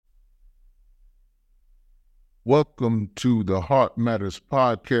Welcome to the Heart Matters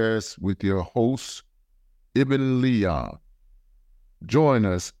podcast with your host, Ibn Leon. Join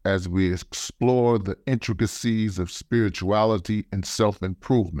us as we explore the intricacies of spirituality and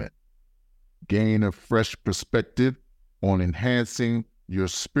self-improvement. Gain a fresh perspective on enhancing your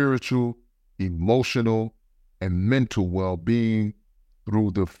spiritual, emotional, and mental well-being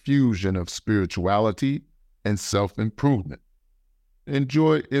through the fusion of spirituality and self-improvement.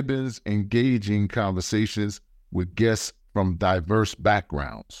 Enjoy Ibn's engaging conversations with guests from diverse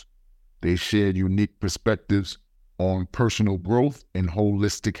backgrounds. They share unique perspectives on personal growth and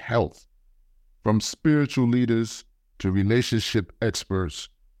holistic health. From spiritual leaders to relationship experts,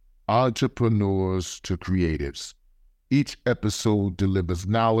 entrepreneurs to creatives, each episode delivers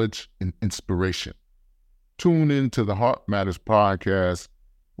knowledge and inspiration. Tune in to the Heart Matters podcast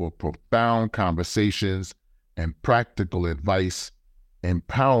for profound conversations and practical advice,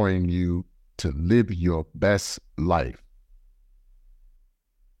 empowering you to live your best life.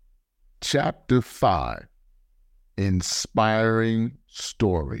 Chapter 5, Inspiring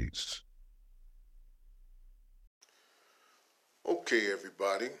Stories. Okay,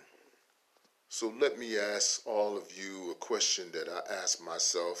 everybody. So let me ask all of you a question that I asked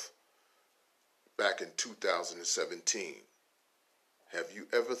myself back in 2017. Have you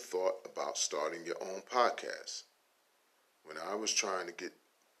ever thought about starting your own podcast? When I was trying to get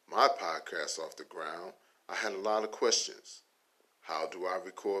my podcast off the ground, I had a lot of questions. How do I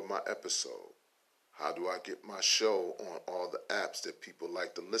record my episode? How do I get my show on all the apps that people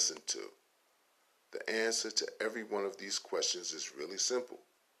like to listen to? The answer to every one of these questions is really simple.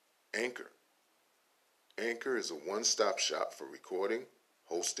 Anchor. Anchor is a one-stop shop for recording,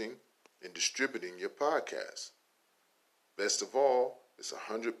 hosting, and distributing your podcast. Best of all, it's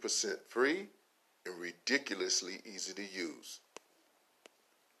 100% free and ridiculously easy to use.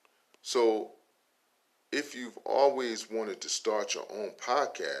 So, if you've always wanted to start your own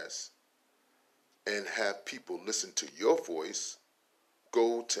podcast and have people listen to your voice,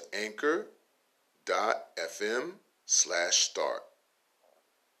 go to anchor.fm/start.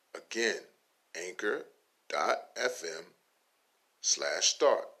 Again,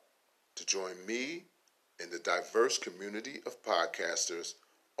 anchor.fm/start to join me and the diverse community of podcasters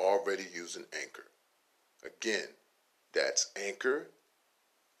already using Anchor. Again, that's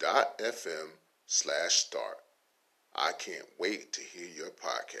anchor.fm/start. I can't wait to hear your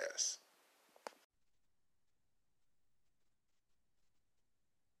podcast.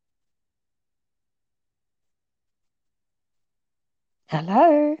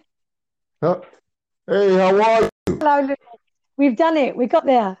 Hello. Hey, how are you? Hello, Lou. We've done it. We got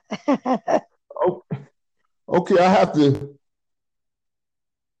there. Oh, okay, I have to.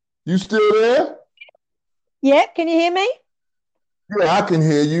 You still there? Yeah, can you hear me? Yeah, I can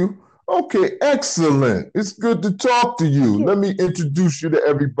hear you. Okay, excellent. It's good to talk to you. Good. Let me introduce you to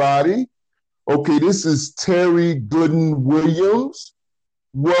everybody. Okay, this is Terrie Godden Williams.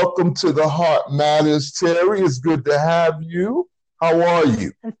 Welcome to the Heart Matters, Terrie. It's good to have you. How are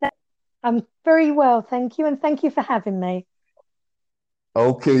you? I'm very well, thank you, and thank you for having me.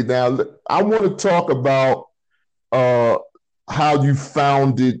 Okay, now I want to talk about uh, how you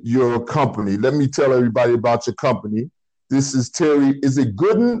founded your company. Let me tell everybody about your company. This is Terrie. Is it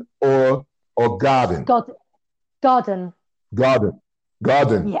Godden or Godden? Godden. Godden.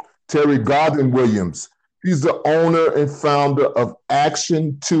 Godden. Yeah. Terrie Godden Williams. He's the owner and founder of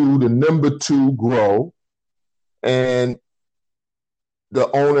Action 2, the number 2 Grow, and the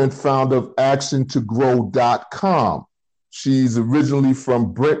owner and founder of actiontogrow.com. She's originally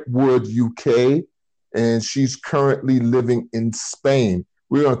from Brentwood, UK, and she's currently living in Spain.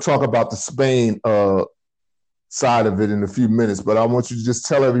 We're going to talk about the Spain side of it in a few minutes, but I want you to just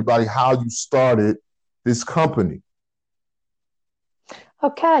tell everybody how you started this company.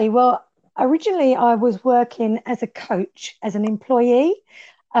 Okay, well, originally I was working as a coach, as an employee,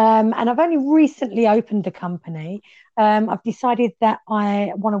 and I've only recently opened the company. I've decided that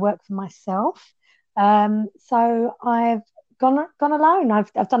I want to work for myself. So I've gone alone.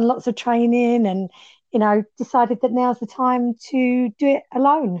 I've done lots of training and, decided that now's the time to do it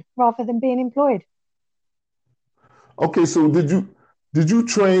alone rather than being employed. Okay, so did you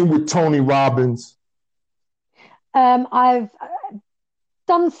train with Tony Robbins? I've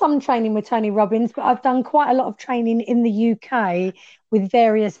done some training with Tony Robbins, but I've done quite a lot of training in the UK with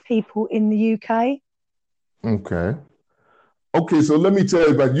various people in the UK. Okay. Okay, so let me tell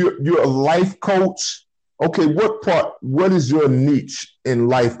you about you're a life coach. Okay, what is your niche in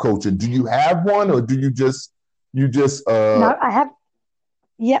life coaching? Do you have one or do you just No, I have.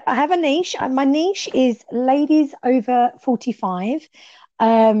 Yeah, I have a niche. My niche is ladies over 45.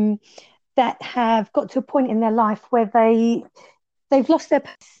 that have got to a point in their life where they've lost their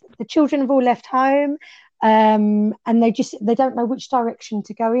purpose. The children have all left home, and they don't know which direction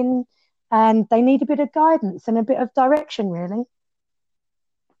to go in, and they need a bit of guidance and a bit of direction, really,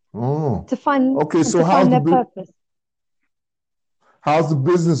 Oh, to find okay. to So find their purpose. how's the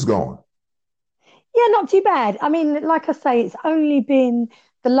business going? Yeah, not too bad. I mean, like I say, it's only been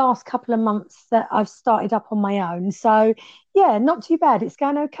the last couple of months that I've started up on my own. So, yeah, not too bad. It's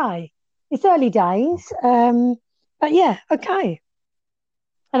going okay. It's early days, but yeah, okay.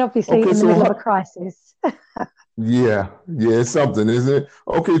 And obviously Okay, in the so middle of a crisis. yeah, yeah, it's something, isn't it?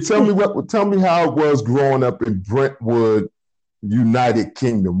 Okay, tell me how it was growing up in Brentwood, United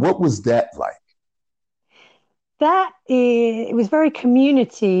Kingdom. What was that like? It was very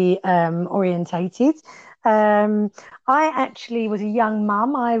community orientated. Um, I actually was a young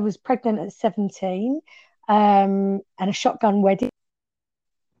mum. I was pregnant at 17, and a shotgun wedding.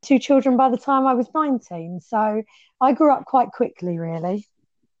 Two children by the time I was 19. So I grew up quite quickly, really.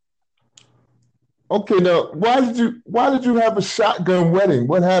 Okay, now why did you have a shotgun wedding?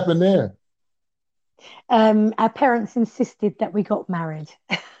 What happened there? Our parents insisted that we got married.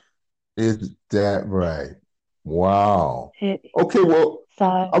 Is that right? Wow. It, Okay,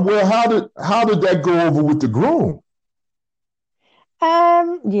 so, how did that go over with the groom?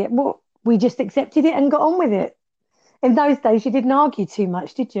 yeah, well, we just accepted it and got on with it. In those days, you didn't argue too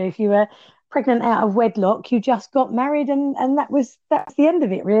much, did you? If you were pregnant out of wedlock, you just got married, and that's the end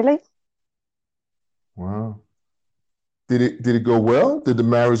of it, really. Wow. Did it go well? Did the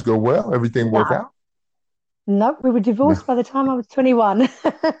marriage go well? Everything work No, out? no, we were No. divorced by the time I was 21.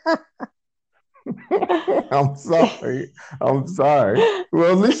 I'm sorry. I'm sorry.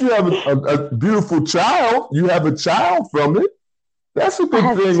 Well, at least you have a beautiful child. You have a child from it. That's a I good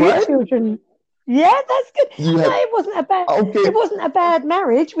have thing, two right? children. Yeah, that's good. You No, have it okay. wasn't a bad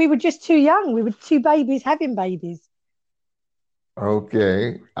marriage. We were just too young. We were two babies having babies.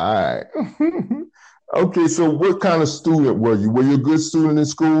 Okay. All right. Okay, so what kind of student were you? Were you a good student in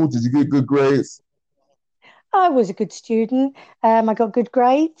school? Did you get good grades? I was a good student. I got good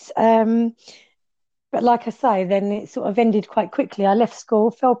grades. But like I say, then it sort of ended quite quickly. I left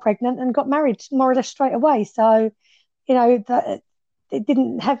school, fell pregnant, and got married more or less straight away. So, that it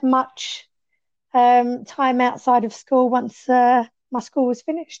didn't have much time outside of school once my school was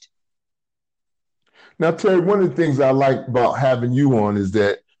finished. Now, Terry, one of the things I like about having you on is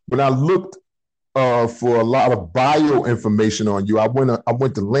that when I looked for a lot of bio information on you, I went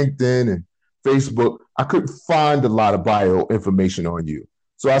to LinkedIn and Facebook. I couldn't find a lot of bio information on you.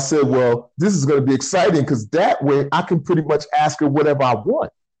 So I said, well, this is going to be exciting because that way I can pretty much ask her whatever I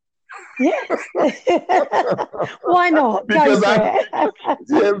want. Yeah. Why not? Go because for I it.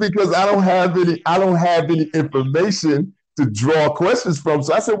 Yeah, because I don't have any information to draw questions from.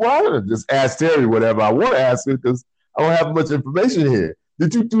 So I said, well, I'm gonna just ask Terry whatever I want to ask her because I don't have much information here.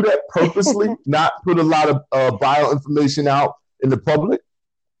 Did you do that purposely? Not put a lot of bio information out in the public?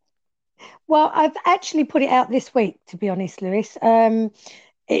 Well, I've actually put it out this week, to be honest, Lewis.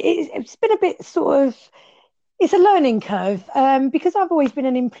 It's been a bit sort of it's a learning curve because I've always been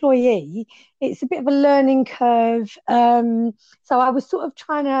an employee. It's a bit of a learning curve. So I was sort of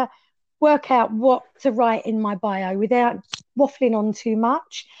trying to work out what to write in my bio without waffling on too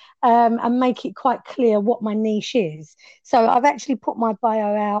much, and make it quite clear what my niche is. So I've actually put my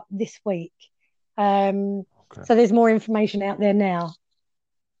bio out this week. Um, Okay. so there's more information out there now.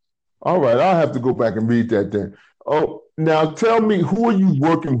 All right, I'll have to go back and read that then. Oh, now tell me, who are you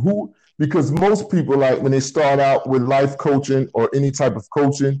working? Who? Because most people, like when they start out with life coaching or any type of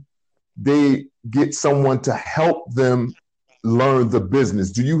coaching, they get someone to help them learn the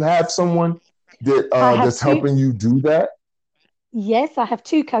business. Do you have someone I have that's two, helping you do that? yes, I have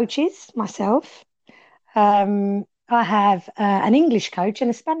two coaches myself. I have an English coach and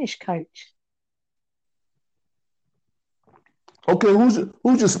a Spanish coach. Okay, who's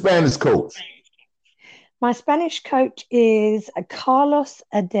your Spanish coach? My Spanish coach is Carlos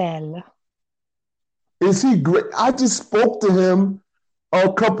Adele. Is he great? I just spoke to him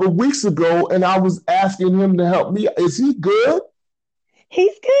a couple of weeks ago, and I was asking him to help me. Is he good?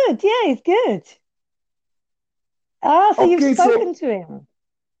 He's good. Yeah, he's good. Ah, so you've Okay, spoken so to him.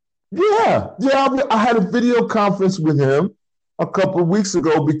 I had a video conference with him a couple of weeks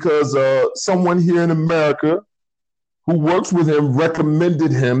ago because someone here in America who works with him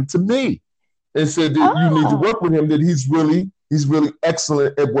recommended him to me and said that you need to Ah, work with him. That he's really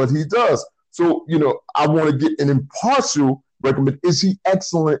excellent at what he does. So I want to get an impartial recommend. Is he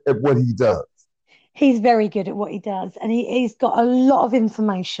excellent at what he does? he's very good at what he does, and he's got a lot of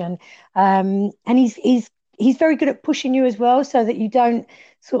information. And he's very good at pushing you as well, so that you don't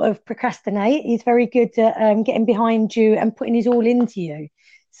sort of procrastinate. He's very good at getting behind you and putting his all into you.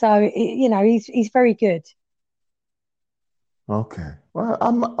 So he's very good. Okay. Well,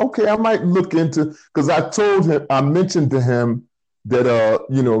 I'm okay. I might look into because I mentioned to him that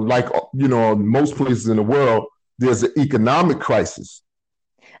like most places in the world, there's an economic crisis,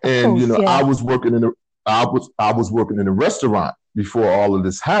 Of and course, yeah. I was working in a restaurant before all of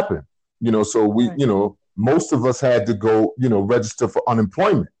this happened. So we, Right. most of us had to go, register for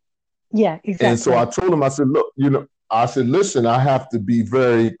unemployment. Yeah, And so I exactly. told him, I said, look, I said, listen, I have to be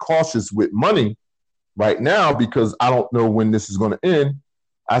very cautious with money right now because I don't know when this is going to end.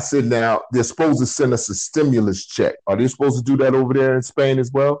 I said, now they're supposed to send us a stimulus check. Are they supposed to do that over there in Spain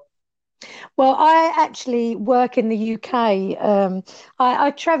as well? Well, I actually work in the UK.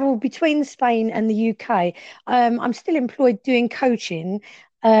 I travel between Spain and the UK. I'm still employed doing coaching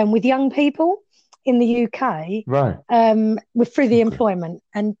with young people in the UK Right. with through the Okay. employment.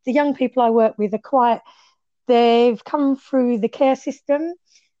 And the young people I work with are they've come through the care system,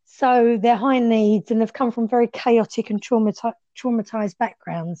 so they're high needs and they've come from very chaotic and traumatized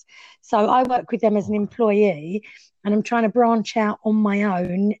backgrounds. So I work with them as an Okay. employee, and I'm trying to branch out on my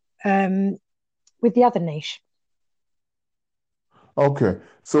own um, with the other niche. Okay.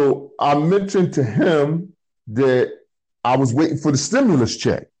 So I mentioned to him that I was waiting for the stimulus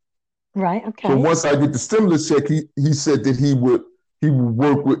check. Right. So Okay. once I get the stimulus check, he said that he would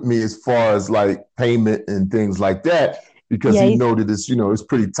work with me as far as like payment and things like that because Yeah. he know that it's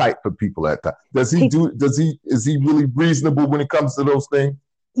pretty tight for people at that. He, Is he really reasonable when it comes to those things?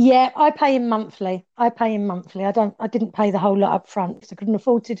 yeah. I pay him monthly. I pay him monthly. I didn't pay the whole lot up front because I couldn't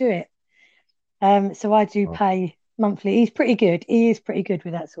afford to do it. So I do Okay. pay monthly. He's pretty good. He is pretty good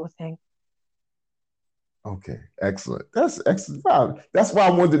with that sort of thing. Okay, excellent. That's excellent. Wow. That's why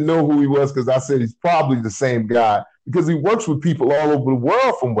I wanted to know who he was because I said he's probably the same guy because he works with people all over the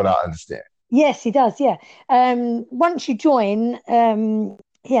world, from what I understand. Yes, he does. Yeah. Once you join,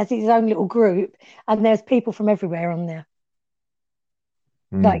 he has his own little group, and there's people from everywhere on there.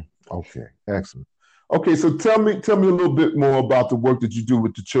 Like, Okay, excellent. Okay, so tell me a little bit more about the work that you do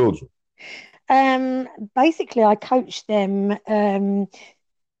with the children. um, basically, I coach them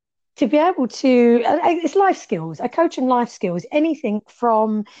to be able to. It's life skills. I coach them life skills, anything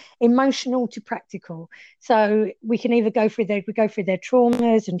from emotional to practical. So we go through their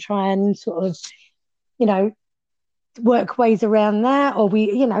traumas and try and sort of, you know, work ways around that, or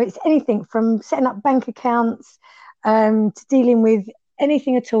it's anything from setting up bank accounts to dealing with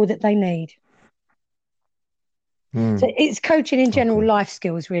anything at all that they need. So Mm, it's coaching in general okay, life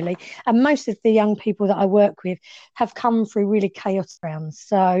skills, really. And most of the young people that I work with have come through really chaos rounds.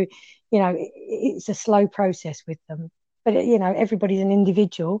 So, it's a slow process with them. But, everybody's an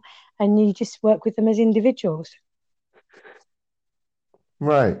individual and you just work with them as individuals.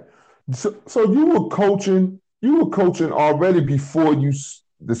 right. So you were coaching already before you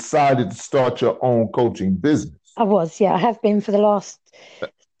decided to start your own coaching business. I was, yeah, I have been for the last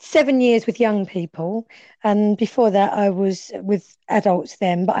 7 years with young people, and before that, I was with adults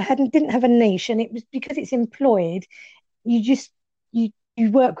then. But I didn't have a niche, and it was because it's employed. You just you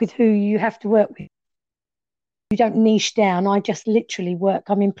work with who you have to work with. You don't niche down. I just literally work.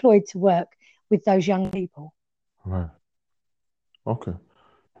 I'm employed to work with those young people. Right. Okay.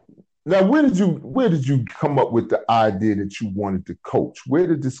 Now, where did you come up with the idea that you wanted to coach? Where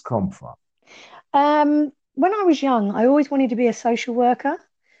did this come from? When I was young, I always wanted to be a social worker.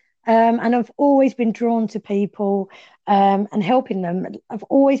 And I've always been drawn to people and helping them. I've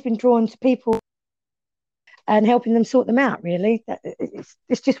always been drawn to people and helping them sort them out, really.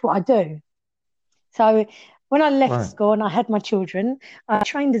 It's just what I do. So when I left Right. school and I had my children, I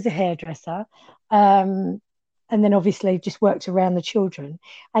trained as a hairdresser. Um, and then obviously just worked around the children.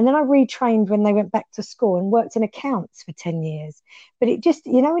 And then I retrained when they went back to school and worked in accounts for 10 years. But it just,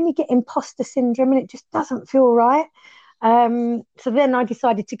 when you get imposter syndrome and it just doesn't feel right. So then I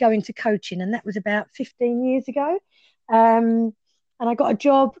decided to go into coaching, and that was about 15 years ago. And I got a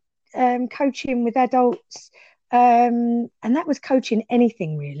job coaching with adults, and that was coaching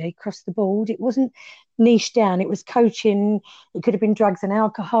anything really across the board. It wasn't niche down. It was coaching. It could have been drugs and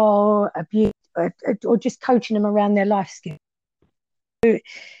alcohol, abuse, or just coaching them around their life skills.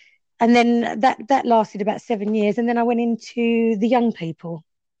 And then that lasted about 7 years, and then I went into the young people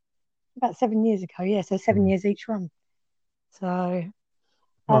about 7 years ago. Yeah, so 7 years each one. So, uh,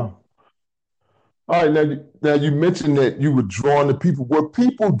 Wow. All right. Now you mentioned that you were drawn to people. Were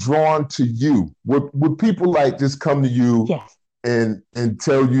people drawn to you? Would people like just come to you yes, and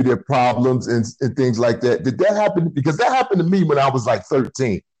tell you their problems and things like that? Did that happen? Because that happened to me when I was like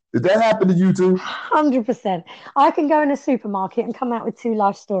 13. Did that happen to you too? 100%. I can go in a supermarket and come out with two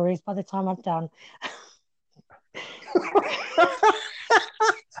life stories by the time I'm done.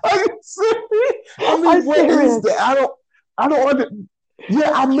 Are you serious? I I'm mean, what is serious. that? I don't under,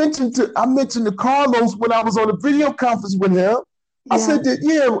 yeah, I mentioned to Carlos when I was on a video conference with him. I Yeah. said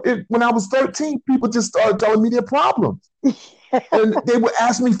that when I was 13, people just started telling me their problems. And they would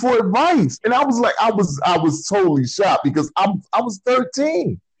ask me for advice. And I was like, I was totally shocked because I was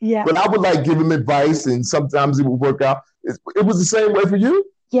 13. Yeah. But I would like give them advice and sometimes it would work out. It was the same way for you?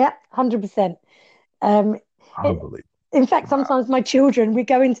 Yeah, 100%. It, Unbelievable. in fact, Wow. sometimes my children, we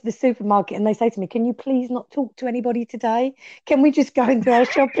go into the supermarket and they say to me, "Can you please not talk to anybody today? Can we just go and do our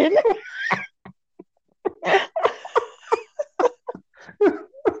shopping?"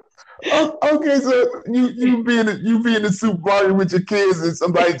 Okay, so you be in the supermarket with your kids, and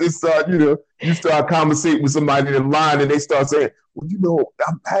somebody just start you start conversating with somebody in line, and they start saying, "Well,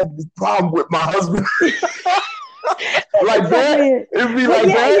 I'm having this problem with my husband," That's like that. exactly it. It'd be Well, like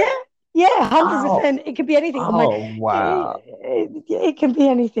yeah, that. yeah, yeah, Oh, 100%. It could be anything. On my, wow. it can be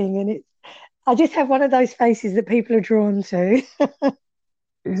anything, and I just have one of those faces that people are drawn to.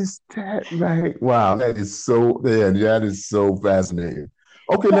 Is that right? Wow, that is so. Yeah, that is so fascinating.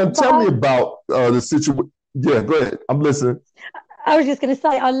 Okay, now But tell me about the situation. Yeah, go ahead. I'm listening. I was just going to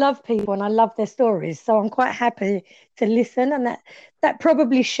say, I love people and I love their stories, so I'm quite happy to listen, and that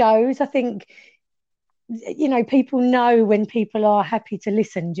probably shows. I think people know when people are happy to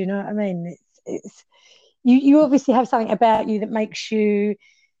listen. Do you know what I mean? It's you obviously have something about you that makes you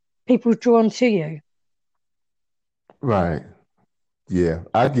people drawn to you. Right. Yeah,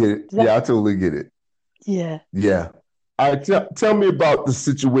 I get it. Does Yeah, that? I totally get it. Yeah, Yeah. All right, tell me about the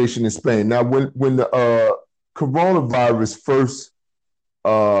situation in Spain. Now, when the coronavirus first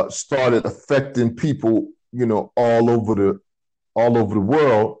started affecting people, all over the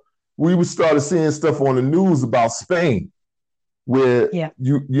world, we would started seeing stuff on the news about Spain, where yeah,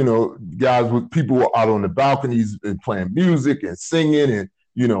 guys with people were out on the balconies and playing music and singing, and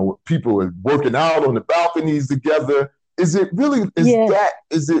people are working out on the balconies together. Is it really? yeah.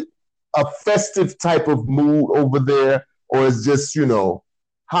 Is it a festive type of mood over there, or is just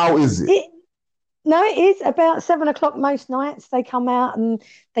how is it? It No, it is about 7 o'clock most nights. They come out and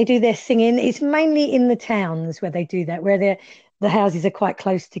they do their singing. It's mainly in the towns where they do that, where the houses are quite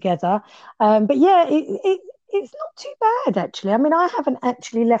close together. But yeah, it's not too bad actually. I mean, I haven't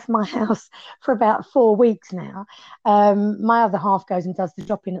actually left my house for about 4 weeks now. My other half goes and does the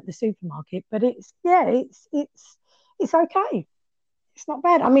shopping at the supermarket, but it's okay. It's not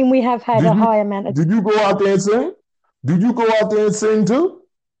bad. I mean, we have had a Did you high amount of. did you go out there and sing? Did you go out there and sing too?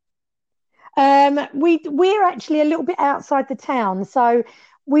 We're actually a little bit outside the town, so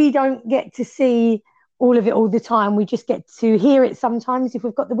we don't get to see all of it all the time. We just get to hear it sometimes. If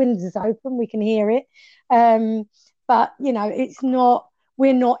we've got the windows open, we can hear it. Um, but it's not.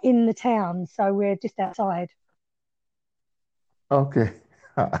 We're not in the town, so we're just outside. Okay.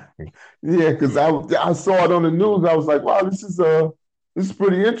 Yeah, because I saw it on the news. I was like, wow, this is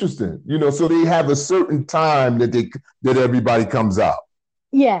pretty interesting. So they have a certain time that everybody comes out.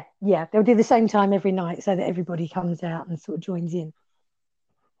 Yeah, yeah. They'll do the same time every night so that everybody comes out and sort of joins in.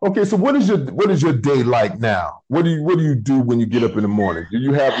 Okay, so what is your day like now? What do you do when you get up in the morning? Do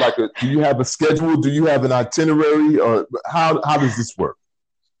you have a schedule? Do you have an itinerary, or how does this work?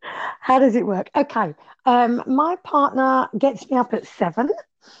 How does it work? Okay. My partner gets me up at 7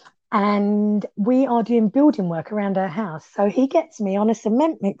 and we are doing building work around our house. So he gets me on a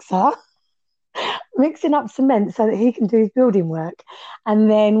cement mixer, mixing up cement so that he can do his building work. And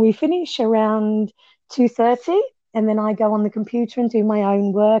then we finish around 2:30, and then I go on the computer and do my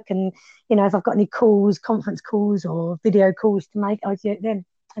own work. And, if I've got any calls, conference calls or video calls to make, I do it then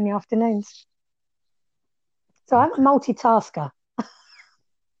in the afternoons. So I'm a Okay. multitasker.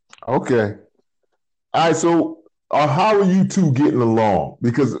 Okay. All right. So, how are you two getting along?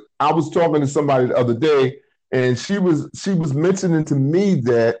 Because I was talking to somebody the other day, and she was mentioning to me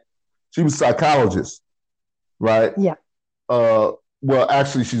that she was a psychologist, right? Yeah, Uh, well,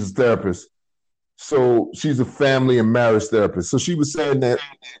 actually, she's a therapist. So she's a family and marriage therapist. So she was saying that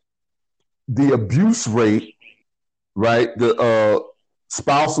the abuse rate, right, the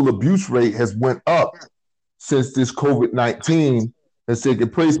spousal abuse rate has went up since this COVID-19 has taken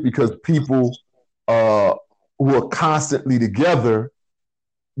place because people uh, who are constantly together,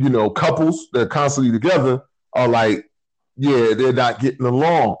 couples that are constantly together are like, yeah, they're not getting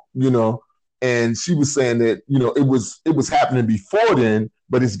along. And she was saying that, it was happening before then,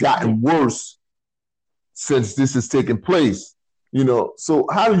 but it's yeah. gotten worse since this has taken place. So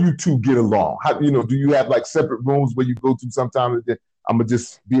how do you two get along? How do you have like separate rooms where you go to sometimes? I'm gonna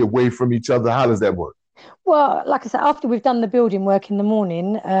just be away from each other? How does that work? Well, like I said, after we've done the building work in the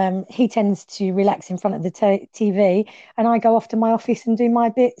morning, he tends to relax in front of the TV, and I go off to my office and do my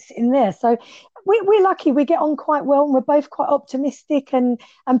bits in there. So we're lucky; we get on quite well, and we're both quite optimistic and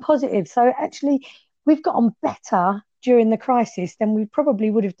positive. So actually, we've got on better during the crisis than we probably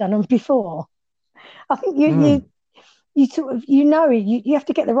would have done on before. I think you sort of you have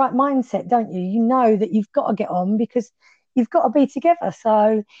to get the right mindset, don't you? You know that you've got to get on because you've got to be together.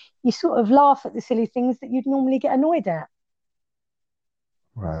 So you sort of laugh at the silly things that you'd normally get annoyed at.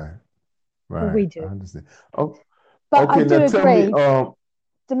 Right, Well, right. we I do. understand. Oh, But I okay. Now do tell me, agree,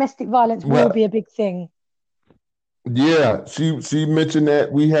 domestic violence will well, be a big thing. yeah, she mentioned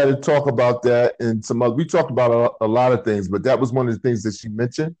that we had to talk about that and some other. We talked about a lot of things, but that was one of the things that she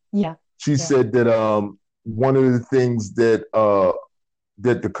mentioned. Yeah, She yeah, said that one of the things that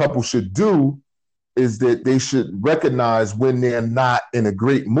the couple should do is that they should recognize when they're not in a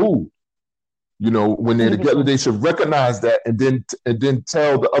great mood. When they're together, 100%. they should recognize that and then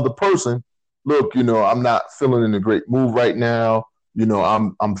tell the other person, look, I'm not feeling in a great mood right now.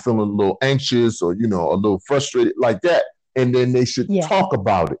 I'm feeling a little anxious or a little frustrated like that. And then they should Yeah, talk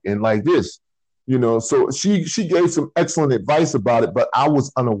about it and like this. So she gave some excellent advice about it, but I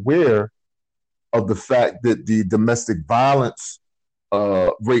was unaware of the fact that the domestic violence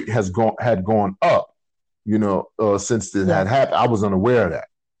rate had gone up, since it yeah, had happened. I was unaware of that.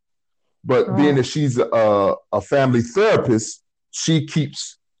 But being right. that she's a family therapist, she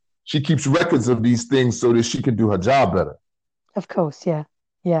keeps records of these things so that she can do her job better. Of course, yeah,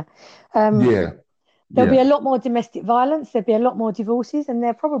 yeah. Um, Yeah, there'll be yeah. a lot more domestic violence, there'll be a lot more divorces, and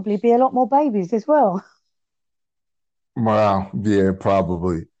there'll probably be a lot more babies as well. Wow. Yeah,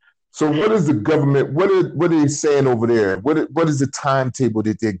 probably. So, what is the government? What are they saying over there? What is the timetable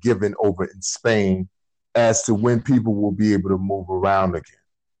that they're giving over in Spain as to when people will be able to move around again?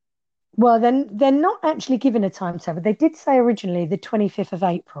 Well, then they're not actually given a timetable. They did say originally the 25th of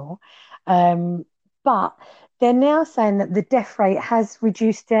April, um, but they're now saying that the death rate has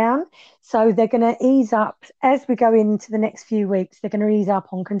reduced down. So they're going to ease up as we go into the next few weeks. They're going to ease up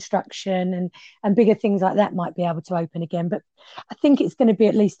on construction and bigger things like that might be able to open again. But I think it's going to be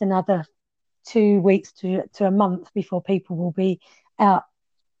at least another 2 weeks to a month before people will be out,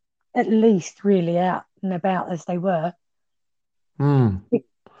 at least really out and about as they were. Hmm.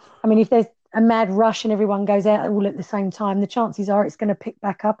 I mean, if there's a mad rush and everyone goes out all at the same time, the chances are it's going to pick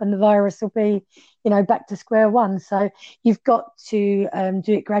back up and the virus will be, back to square one. So you've got to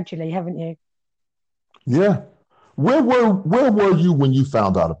do it gradually, haven't you? Yeah. Where were you when you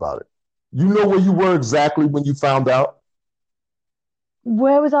found out about it? You know where you were exactly when you found out?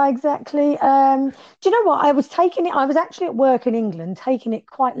 Where was I exactly? Do you know what? I was actually at work in England, taking it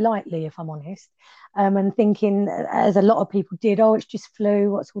quite lightly, if I'm honest, and thinking, as a lot of people did, oh, it's just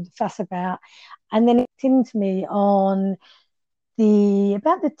flu, what's all the fuss about? And then it came to me on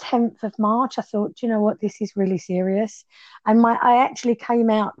about the 10th of March. I thought, do you know what, this is really serious. And I actually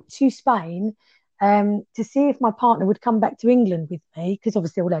came out to Spain to see if my partner would come back to England with me, because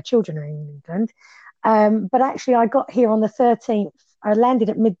obviously all our children are in England. But actually, I got here on the 13th. I landed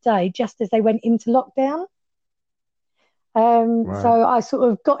at midday just as they went into lockdown. Right. So I sort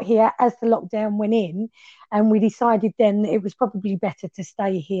of got here as the lockdown went in, and we decided then that it was probably better to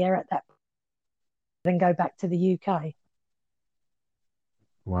stay here at that than go back to the UK.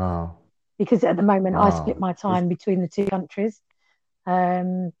 Wow. Because at the moment I split Wow. my time between the two countries.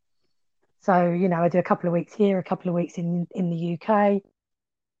 Um, so I do a couple of weeks here, a couple of weeks in the UK,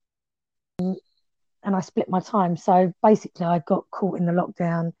 and I split my time. So basically, I got caught in the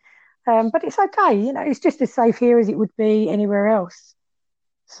lockdown, but it's okay. It's just as safe here as it would be anywhere else.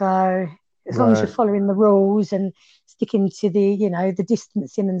 So as long as you're Right. following the rules and sticking to the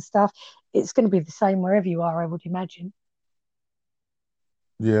distancing and stuff, it's going to be the same wherever you are, I would imagine.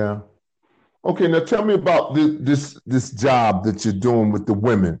 Yeah. Okay, now tell me about this job that you're doing with the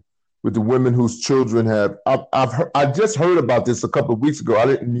women whose children have. I just heard about this a couple of weeks ago. I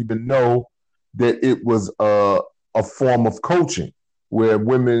didn't even know that it was a form of coaching where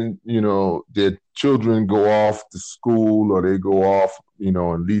women, their children go off to school or they go off,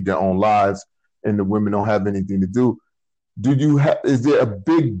 and lead their own lives, and the women don't have anything to do. Is there a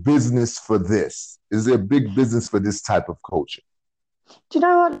big business for this? Is there a big business for this type of coaching? Do you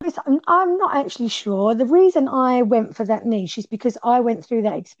know what? I'm not actually sure. The reason I went for that niche is because I went through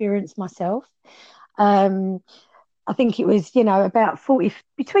that experience myself. Um, I think it was, about 40,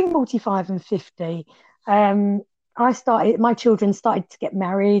 between 45 and 50. Um, my children started to get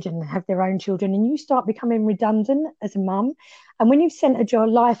married and have their own children, and you start becoming redundant as a mum. And when you've centered your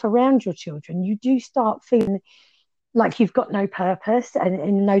life around your children, you do start feeling like you've got no purpose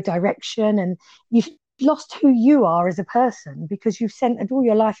and no direction, and you've lost who you are as a person because you've centered all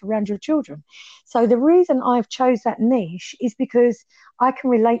your life around your children. So the reason I've chose that niche is because I can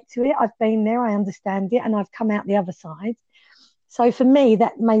relate to it. I've been there, I understand it, and I've come out the other side. So for me,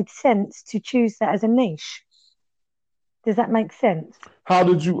 that made sense to choose that as a niche. Does that make sense? How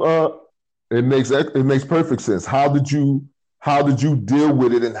did you? It makes perfect sense. How did you deal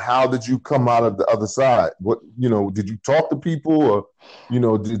with it, and how did you come out of the other side? Did you talk to people, or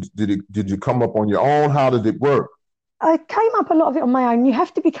did you come up on your own? How did it work? I came up a lot of it on my own. You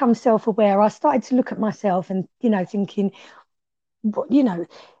have to become self-aware. I started to look at myself and, thinking, you know,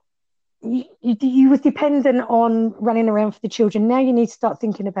 you was dependent on running around for the children. Now you need to start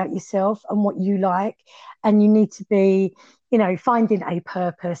thinking about yourself and what you like, and you need to be, finding a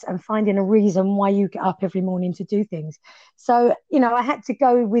purpose and finding a reason why you get up every morning to do things. So, I had to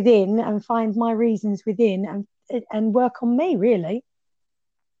go within and find my reasons within and work on me, really.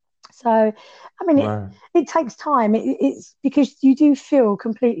 So, I mean, Right. it takes time. It's because you do feel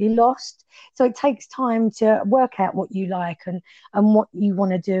completely lost. So it takes time to work out what you like and what you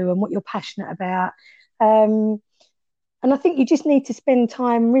want to do and what you're passionate about. Um, and I think you just need to spend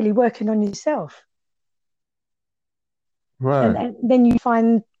time really working on yourself. Right. And then you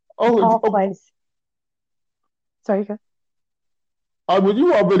find the Oh, pathways. Sorry, go. well,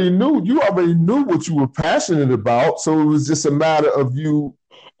 you already knew what you were passionate about, so it was just a matter of you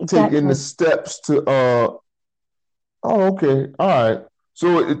taking the Exactly. steps to. Oh, okay, all right.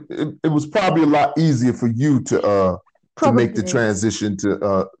 So it was probably a lot easier for you to make the Probably. transition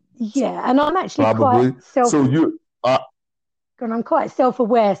to Yeah. And I'm actually quite probably. So you, and I'm quite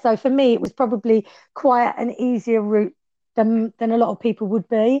self-aware. So for me, it was probably quite an easier route than a lot of people would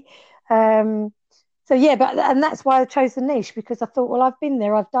be. Um, so yeah, and that's why I chose the niche, because I thought, well, I've been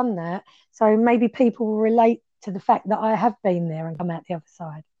there, I've done that. So maybe people will relate to the fact that I have been there and come out the other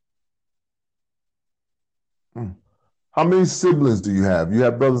side. how many siblings do you have? You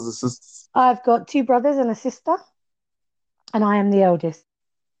have brothers and sisters? I've got two brothers and a sister, and I am the eldest.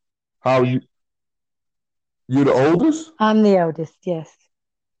 How are you? You're the oldest? I'm the eldest, yes.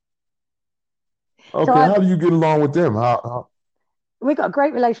 So Okay, how do you get along with them? How we've got a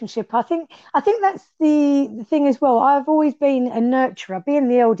great relationship. I think that's the thing as well. I've always been a nurturer. Being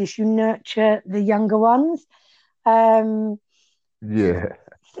the eldest, you nurture the younger ones. Um, yeah,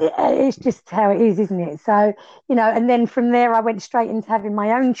 it's just how it is, isn't it? So, and then from there, I went straight into having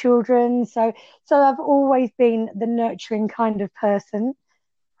my own children. So I've always been the nurturing kind of person.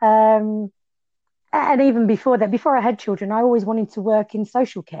 Um, and even before that, before I had children, I always wanted to work in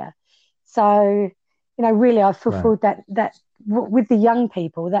social care. So, really, I've right, fulfilled that with the young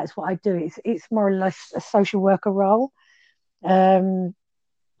people. That's what I do. It's more or less a social worker role. Um,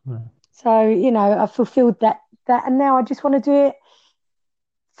 right, so, I've fulfilled that, and now I just want to do it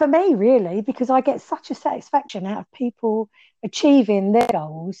for me, really, because I get such a satisfaction out of people achieving their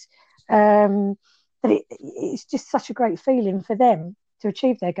goals, that it's just such a great feeling for them to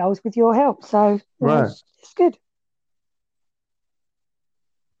achieve their goals with your help. So, right. it's good.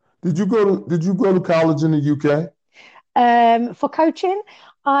 Did you go to college in the UK? For coaching,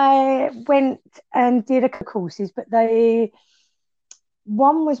 I went and did a couple of courses, but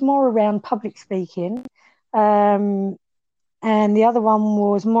one was more around public speaking, um, and the other one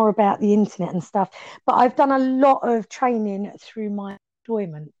was more about the internet and stuff. But I've done a lot of training through my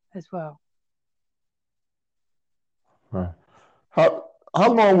employment as well. Right.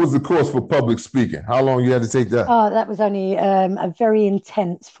 How long was the course for public speaking? How long you had to take that? Oh, that was only a very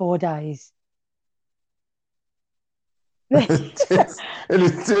intense 4 days. An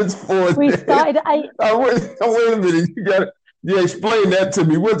intense four We days. started at 8. Wait a minute. You explain that to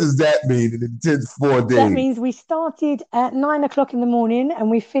me. What does that mean? An intense four That days. means we started at 9 o'clock in the morning and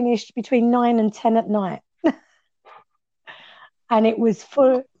we finished between 9 and 10 at night. And it was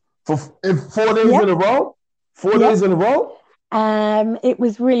for, For in 4 days yep, in a row? Four yep. days in a row? It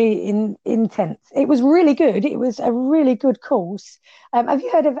was really intense. It was really good. It was a really good course. Have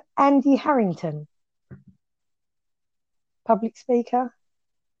you heard of Andy Harrington, public speaker?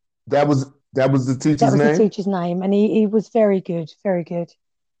 That was the That teacher's was the name? teacher's name, and he was very good, very good.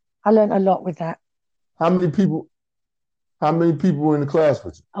 I learned a lot with that. How many people how many people were in the class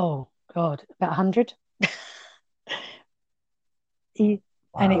with you? Oh God, about 100. He,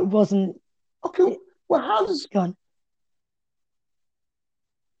 and it Wow. wasn't Okay. it, Well, gone.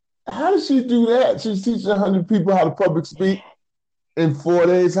 how does she do that? She's teaching 100 people how to public speak in 4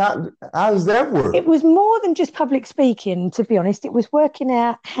 days. How does that work? It was more than just public speaking, to be honest. It was working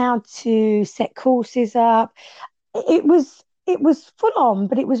out how to set courses up. It was full on,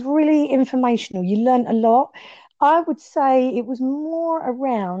 but it was really informational. You learned a lot. I would say it was more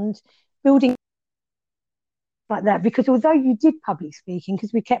around building like that, because although you did public speaking,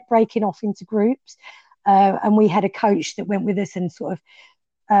 because we kept breaking off into groups, and we had a coach that went with us and sort of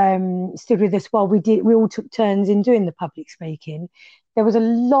stood with us while we all took turns in doing the public speaking. There was a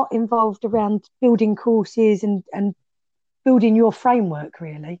lot involved around building courses and building your framework,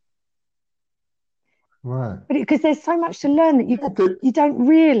 really. Right. But because there's so much to learn that you don't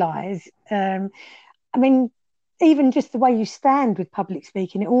realise. I mean, even just the way you stand with public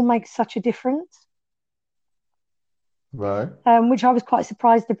speaking, it all makes such a difference. Right. Which I was quite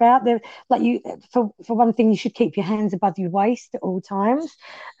surprised about. Like you, for one thing, you should keep your hands above your waist at all times,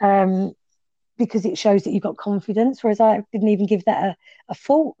 because it shows that you've got confidence. Whereas I didn't even give that a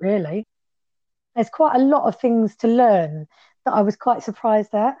thought, really. There's quite a lot of things to learn that I was quite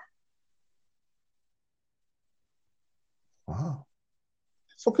surprised at. Wow.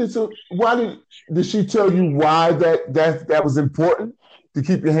 Okay, so why did she tell you why that was important to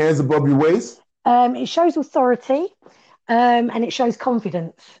keep your hands above your waist? It shows authority, and it shows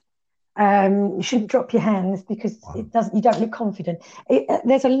confidence. You shouldn't drop your hands because it doesn't. You don't look confident.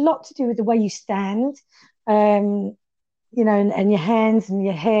 There's a lot to do with the way you stand, you know, and your hands and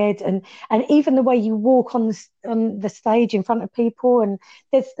your head, and even the way you walk on the stage in front of people. And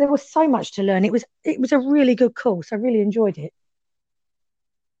there was so much to learn. It was a really good course. I really enjoyed it.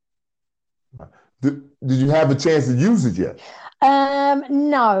 Did you have a chance to use it yet?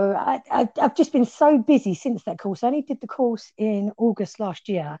 No, I've just been so busy since that course. I only did the course in August last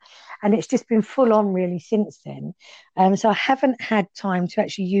year, and it's just been full on really since then. So I haven't had time to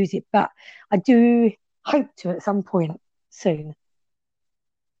actually use it, but I do hope to at some point soon.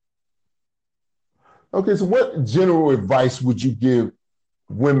 Okay, so what general advice would you give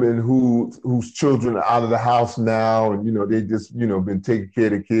women whose children are out of the house now, and they just been taking care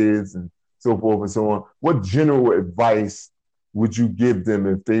of the kids and so forth and so on? What general advice would you give them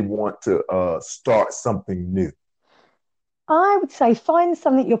if they want to start something new? I would say find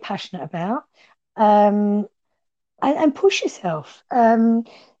something you're passionate about, and push yourself. You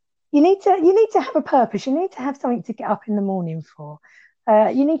need to have a purpose. You need to have something to get up in the morning for.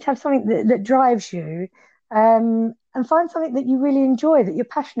 You need to have something that drives you, and find something that you really enjoy, that you're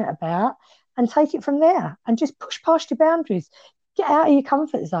passionate about, and take it from there. And just push past your boundaries. Get out of your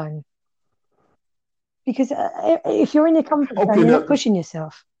comfort zone. Because if you're in your comfort zone, you're not pushing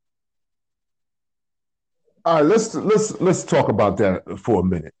yourself. All right, let's talk about that for a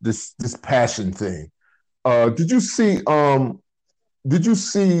minute. This passion thing. Did you see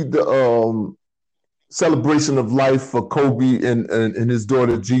the celebration of life for Kobe and his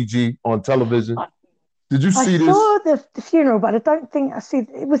daughter Gigi on television? Did you see this? I saw the funeral, but I don't think I see.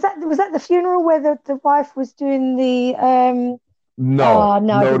 Was that the funeral where the wife was doing the? No,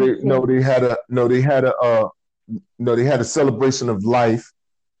 they had a celebration of life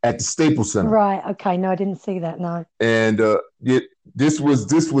at the Staples Center. Right. Okay. No, I didn't see that. No. And this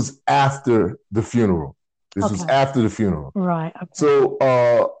was after the funeral. This was after the funeral. Right. Okay. So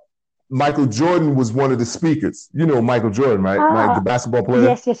Michael Jordan was one of the speakers. You know Michael Jordan, right? Mike, the basketball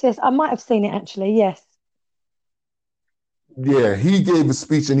player. Yes. I might have seen it actually. Yes. Yeah, he gave a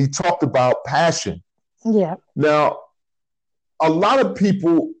speech and he talked about passion. Yeah. Now, a lot of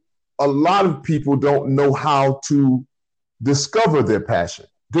people don't know how to discover their passion.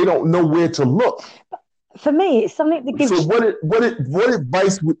 They don't know where to look. For me, it's something that gives. So what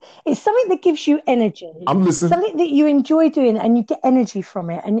advice would? It's something that gives you energy. I'm listening. Something that you enjoy doing and you get energy from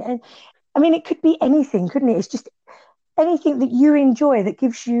it. And I mean, it could be anything, couldn't it? It's just anything that you enjoy that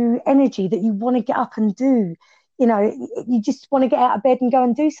gives you energy that you want to get up and do. You just want to get out of bed and go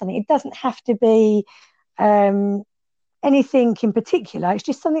and do something. It doesn't have to be anything in particular. It's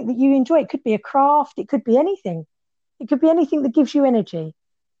just something that you enjoy. It could be a craft. It could be anything. It could be anything that gives you energy.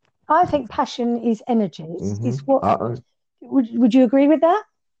 I think passion is energy. It's what. Would you agree with that?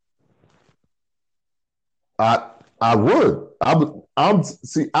 I would. I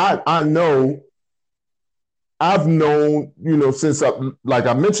know. I've known, since like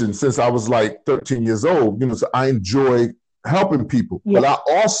I mentioned, since I was like 13 years old, so I enjoy helping people, but I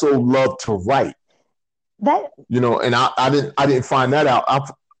also love to write. And I didn't find that out.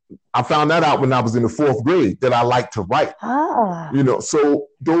 I found that out when I was in the 4th grade, that I like to write. So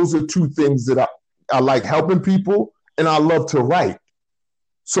those are two things that I like, helping people, and I love to write.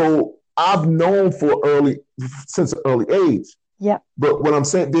 So I've known since an early age. Yeah. But what I'm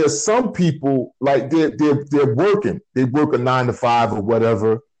saying, there's some people like they're working. They work a 9 to 5 or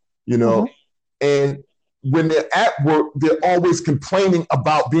whatever, and when they're at work, they're always complaining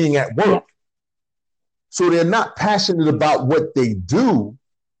about being at work. Yep. So they're not passionate about what they do,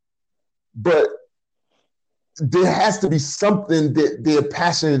 but there has to be something that they're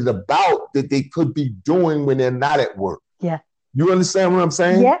passionate about that they could be doing when they're not at work. Yeah. You understand what I'm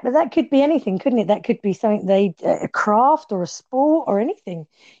saying? Yeah, but that could be anything, couldn't it? That could be something a craft or a sport or anything.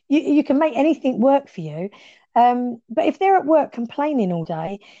 You can make anything work for you. But if they're at work complaining all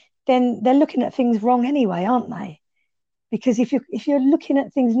day, then they're looking at things wrong anyway, aren't they? Because if you're looking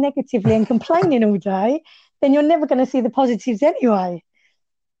at things negatively and complaining all day, then you're never going to see the positives anyway.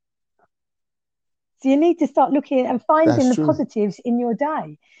 So you need to start looking and finding the positives in your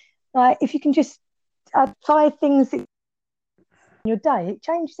day. Like if you can just 5 things in your day, it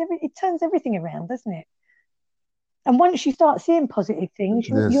turns everything around, doesn't it? And once you start seeing positive things,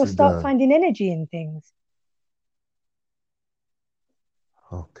 you'll start finding energy in things.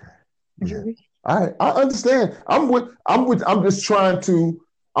 Okay. Yeah. I understand. I'm just trying to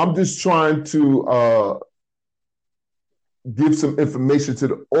give some information to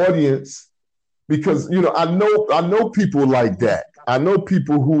the audience because I know people like that. I know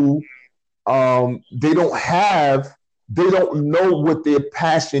people who they don't know what their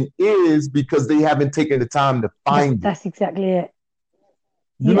passion is because they haven't taken the time to find it. That's exactly it.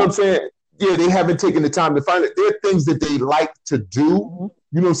 You know what I'm saying? Yeah, they haven't taken the time to find it. There are things that they like to do,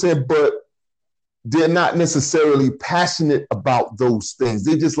 you know what I'm saying? But they're not necessarily passionate about those things.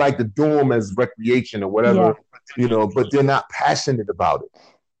 They just like to do them as recreation or whatever, but they're not passionate about it.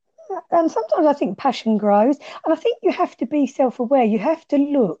 And sometimes I think passion grows. And I think you have to be self-aware. You have to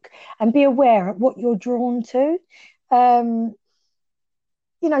look and be aware of what you're drawn to.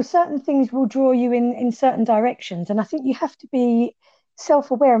 Certain things will draw you in certain directions. And I think you have to be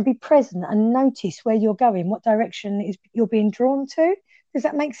self-aware and be present and notice where you're going, what direction you're being drawn to. Does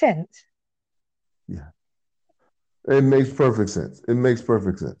that make sense? Yeah. It makes perfect sense. It makes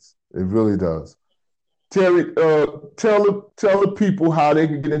perfect sense. It really does. Terrie, tell the people how they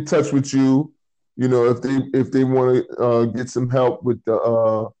can get in touch with you. If they want to get some help with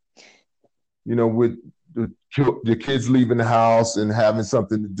with the kids leaving the house and having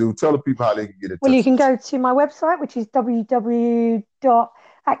something to do. Tell the people how they can get in touch. Well, you can go to my website, which is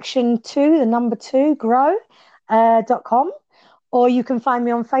www.action2grow.com, or you can find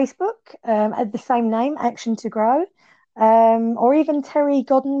me on Facebook at the same name, Action to Grow, or even Terrie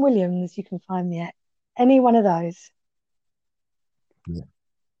Godden Williams. You can find me at any one of those.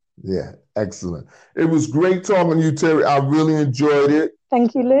 Yeah, excellent. It was great talking to you, Terrie. I really enjoyed it.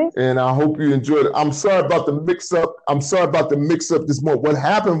 Thank you, Liz. And I hope you enjoyed it. I'm sorry about the mix-up. This morning. What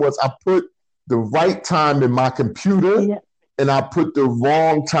happened was I put the right time in my computer and I put the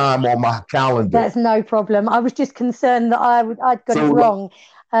wrong time on my calendar. That's no problem. I was just concerned that I'd got it wrong.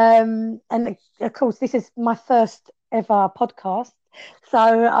 And of course, this is my first ever podcast. So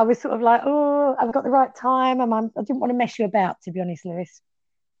I was sort of like, oh, I've got the right time. I didn't want to mess you about, to be honest, Lewis.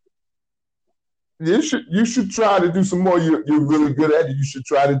 You should try to do some more. You're really good at it. You should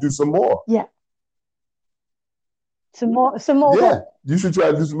try to do some more. Yeah. Some more. Yeah, you should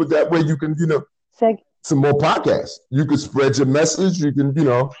try to do some more. That way you can, some more podcasts. You can spread your message. You can,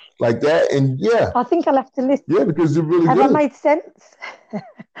 like that. And yeah. I think I'll have to listen. Yeah, because you're really good. Have I made sense?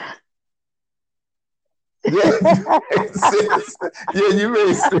 Yeah, you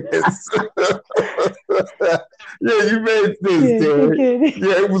made sense. Yeah, you made sense, Terrie.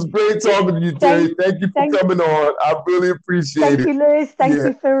 Yeah, it was great talking to you, Terrie. Thank you for coming on. I really appreciate it. Thank you, Liz. Thank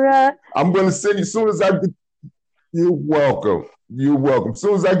you for... I'm going to send you, as soon as I get... You're welcome. You're welcome. As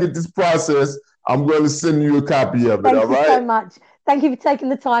soon as I get this process, I'm going to send you a copy of it, all right? Thank you so much. Thank you for taking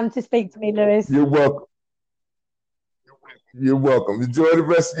the time to speak to me, Lewis. You're welcome. You're welcome. Enjoy the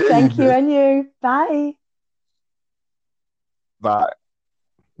rest of your evening. Thank you, and you. Bye. Bye.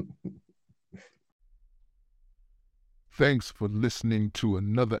 Thanks for listening to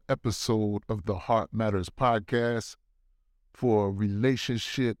another episode of the Heart Matters podcast. For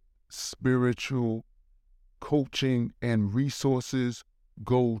relationship, spiritual, coaching, and resources,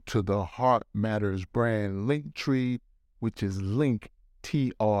 go to the Heart Matters brand link tree, which is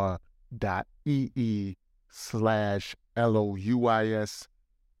linktr.ee/LOUISMORRIS.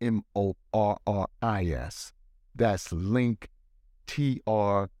 That's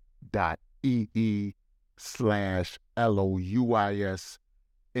linktr.ee/LOUISMORRIS,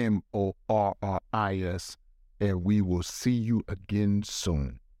 and we will see you again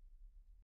soon.